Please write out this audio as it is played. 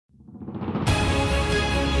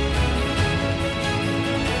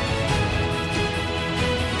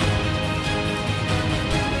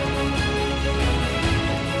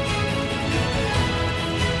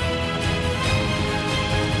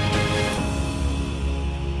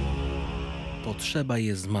Potrzeba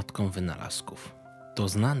jest matką wynalazków. To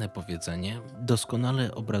znane powiedzenie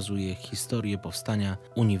doskonale obrazuje historię powstania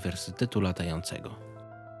Uniwersytetu Latającego.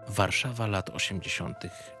 Warszawa lat 80.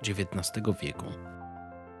 XIX wieku.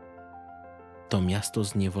 To miasto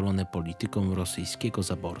zniewolone polityką rosyjskiego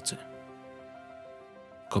zaborcy.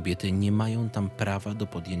 Kobiety nie mają tam prawa do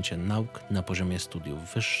podjęcia nauk na poziomie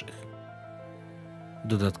studiów wyższych.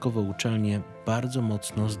 Dodatkowo uczelnie bardzo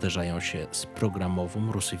mocno zderzają się z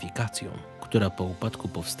programową rusyfikacją, która po upadku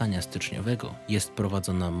Powstania Styczniowego jest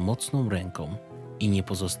prowadzona mocną ręką i nie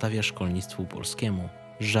pozostawia szkolnictwu polskiemu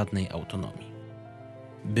żadnej autonomii.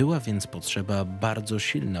 Była więc potrzeba bardzo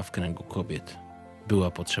silna w kręgu kobiet.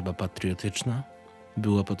 Była potrzeba patriotyczna,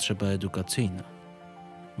 była potrzeba edukacyjna,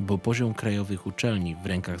 bo poziom krajowych uczelni w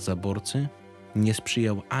rękach zaborcy nie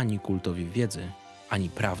sprzyjał ani kultowi wiedzy, ani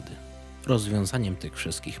prawdy. Rozwiązaniem tych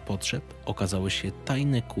wszystkich potrzeb okazały się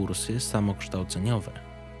tajne kursy samokształceniowe,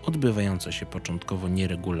 odbywające się początkowo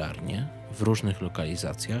nieregularnie, w różnych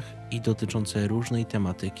lokalizacjach i dotyczące różnej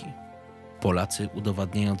tematyki. Polacy,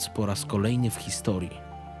 udowadniając po raz kolejny w historii,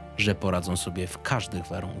 że poradzą sobie w każdych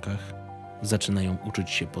warunkach, zaczynają uczyć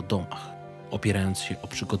się po domach, opierając się o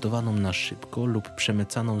przygotowaną na szybko lub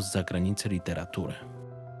przemycaną z zagranicy literaturę.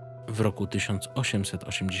 W roku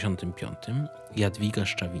 1885 Jadwiga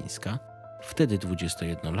Szczawińska, wtedy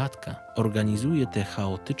 21-latka, organizuje te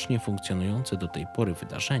chaotycznie funkcjonujące do tej pory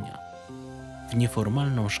wydarzenia w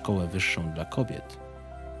nieformalną szkołę wyższą dla kobiet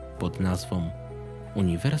pod nazwą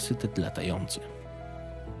Uniwersytet Latający.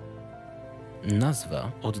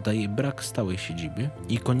 Nazwa oddaje brak stałej siedziby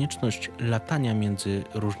i konieczność latania między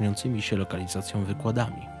różniącymi się lokalizacją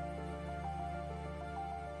wykładami.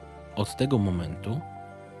 Od tego momentu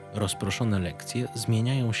rozproszone lekcje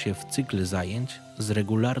zmieniają się w cykl zajęć z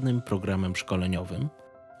regularnym programem szkoleniowym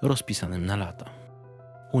rozpisanym na lata.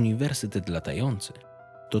 Uniwersytet Latający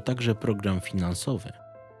to także program finansowy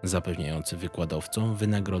zapewniający wykładowcom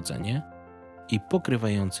wynagrodzenie i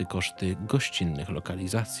pokrywający koszty gościnnych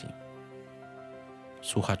lokalizacji.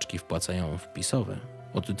 Słuchaczki wpłacają wpisowe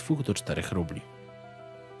od 2 do 4 rubli.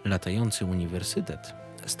 Latający uniwersytet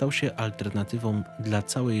stał się alternatywą dla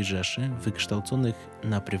całej rzeszy wykształconych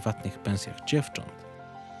na prywatnych pensjach dziewcząt,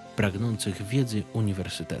 pragnących wiedzy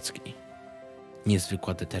uniwersyteckiej.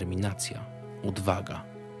 Niezwykła determinacja, odwaga,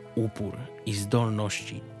 upór i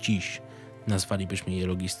zdolności dziś nazwalibyśmy je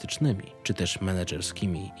logistycznymi czy też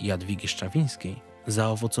menedżerskimi Jadwigi Szczawińskiej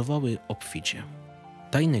zaowocowały obficie.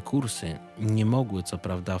 Tajne kursy nie mogły co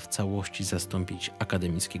prawda w całości zastąpić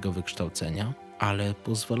akademickiego wykształcenia, ale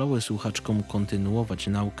pozwalały słuchaczkom kontynuować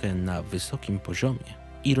naukę na wysokim poziomie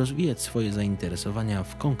i rozwijać swoje zainteresowania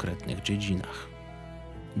w konkretnych dziedzinach.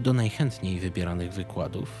 Do najchętniej wybieranych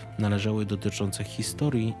wykładów należały dotyczące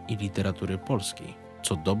historii i literatury polskiej,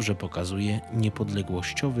 co dobrze pokazuje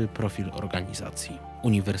niepodległościowy profil organizacji.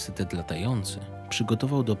 Uniwersytet Latający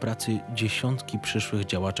przygotował do pracy dziesiątki przyszłych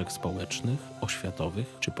działaczek społecznych,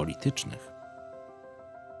 oświatowych czy politycznych.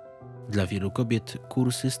 Dla wielu kobiet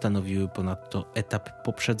kursy stanowiły ponadto etap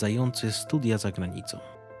poprzedzający studia za granicą.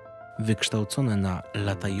 Wykształcone na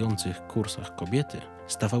latających kursach kobiety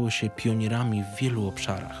stawały się pionierami w wielu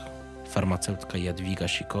obszarach. Farmaceutka Jadwiga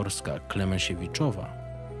Sikorska-Klemesiewiczowa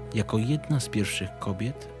jako jedna z pierwszych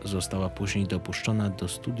kobiet została później dopuszczona do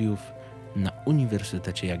studiów na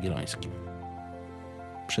Uniwersytecie Jagiellońskim.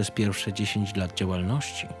 Przez pierwsze 10 lat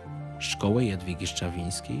działalności szkołę Jadwigi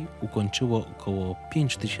Szczawińskiej ukończyło około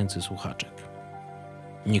 5000 słuchaczek.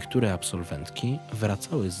 Niektóre absolwentki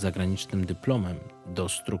wracały z zagranicznym dyplomem do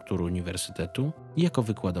struktur uniwersytetu jako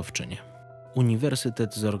wykładowczynie.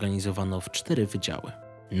 Uniwersytet zorganizowano w 4 wydziały: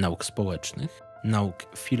 nauk społecznych, nauk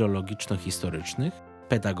filologiczno-historycznych,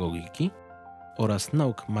 pedagogiki oraz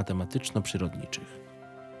nauk matematyczno-przyrodniczych.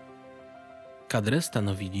 Kadrę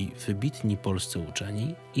stanowili wybitni polscy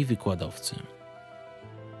uczeni i wykładowcy.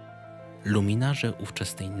 Luminarze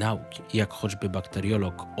ówczesnej nauki, jak choćby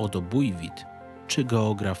bakteriolog Odo Bujwit czy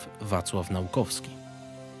geograf Wacław Naukowski.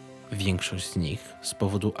 Większość z nich z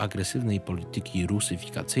powodu agresywnej polityki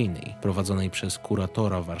rusyfikacyjnej prowadzonej przez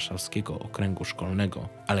kuratora warszawskiego okręgu szkolnego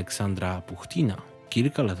Aleksandra Puchtina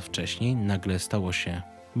kilka lat wcześniej nagle stało się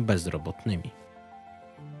bezrobotnymi.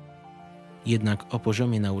 Jednak o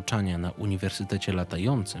poziomie nauczania na Uniwersytecie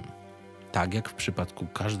Latającym, tak jak w przypadku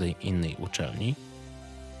każdej innej uczelni,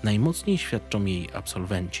 najmocniej świadczą jej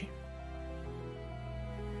absolwenci.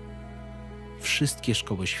 Wszystkie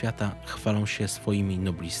szkoły świata chwalą się swoimi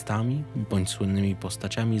noblistami bądź słynnymi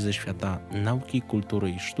postaciami ze świata nauki, kultury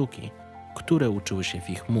i sztuki, które uczyły się w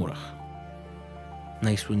ich murach.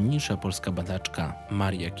 Najsłynniejsza polska badaczka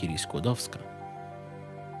Maria Curie-Skłodowska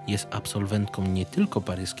jest absolwentką nie tylko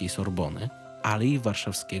paryskiej Sorbony, ale i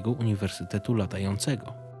Warszawskiego Uniwersytetu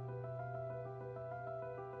Latającego.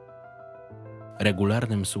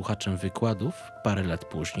 Regularnym słuchaczem wykładów parę lat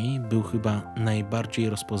później był chyba najbardziej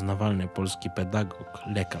rozpoznawalny polski pedagog,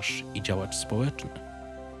 lekarz i działacz społeczny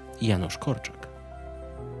Janusz Korczak.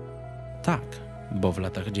 Tak, bo w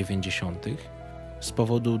latach 90. z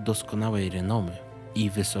powodu doskonałej renomy i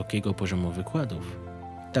wysokiego poziomu wykładów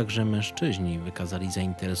także mężczyźni wykazali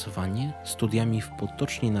zainteresowanie studiami w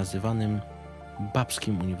potocznie nazywanym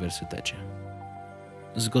babskim uniwersytecie.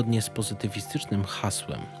 Zgodnie z pozytywistycznym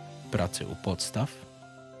hasłem pracy u podstaw,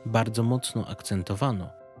 bardzo mocno akcentowano,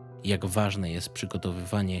 jak ważne jest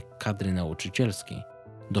przygotowywanie kadry nauczycielskiej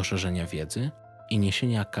do szerzenia wiedzy i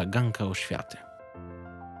niesienia kaganka oświaty.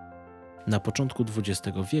 Na początku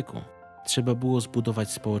XX wieku trzeba było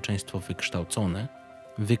zbudować społeczeństwo wykształcone,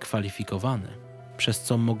 wykwalifikowane, przez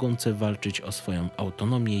co mogące walczyć o swoją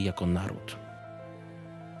autonomię jako naród.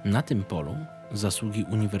 Na tym polu zasługi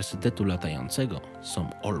Uniwersytetu Latającego są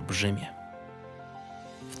olbrzymie.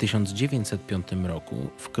 W 1905 roku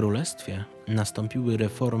w Królestwie nastąpiły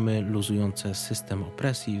reformy luzujące system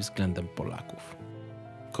opresji względem Polaków.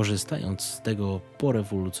 Korzystając z tego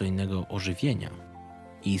porewolucyjnego ożywienia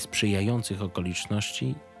i sprzyjających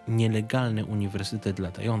okoliczności, nielegalny Uniwersytet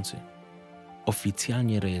Latający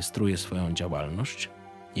oficjalnie rejestruje swoją działalność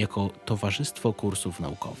jako Towarzystwo Kursów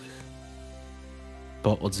Naukowych.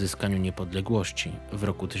 Po odzyskaniu niepodległości w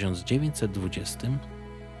roku 1920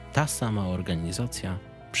 ta sama organizacja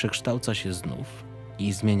przekształca się znów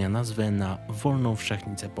i zmienia nazwę na Wolną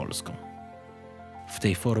Wszechnicę Polską. W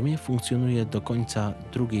tej formie funkcjonuje do końca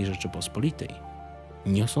II Rzeczypospolitej,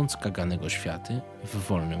 niosąc kaganek oświaty w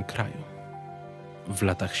wolnym kraju. W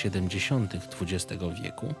latach 70. XX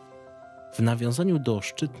wieku, w nawiązaniu do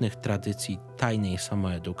szczytnych tradycji tajnej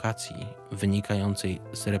samoedukacji wynikającej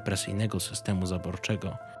z represyjnego systemu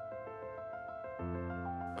zaborczego,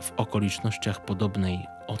 w okolicznościach podobnej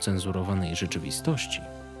ocenzurowanej rzeczywistości,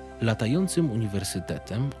 latającym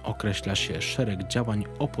uniwersytetem określa się szereg działań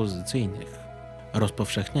opozycyjnych,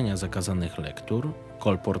 rozpowszechniania zakazanych lektur,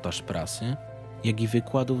 kolportaż prasy, jak i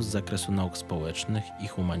wykładów z zakresu nauk społecznych i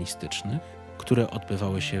humanistycznych, które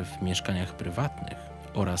odbywały się w mieszkaniach prywatnych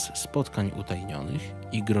oraz spotkań utajnionych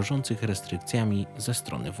i grożących restrykcjami ze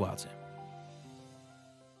strony władzy.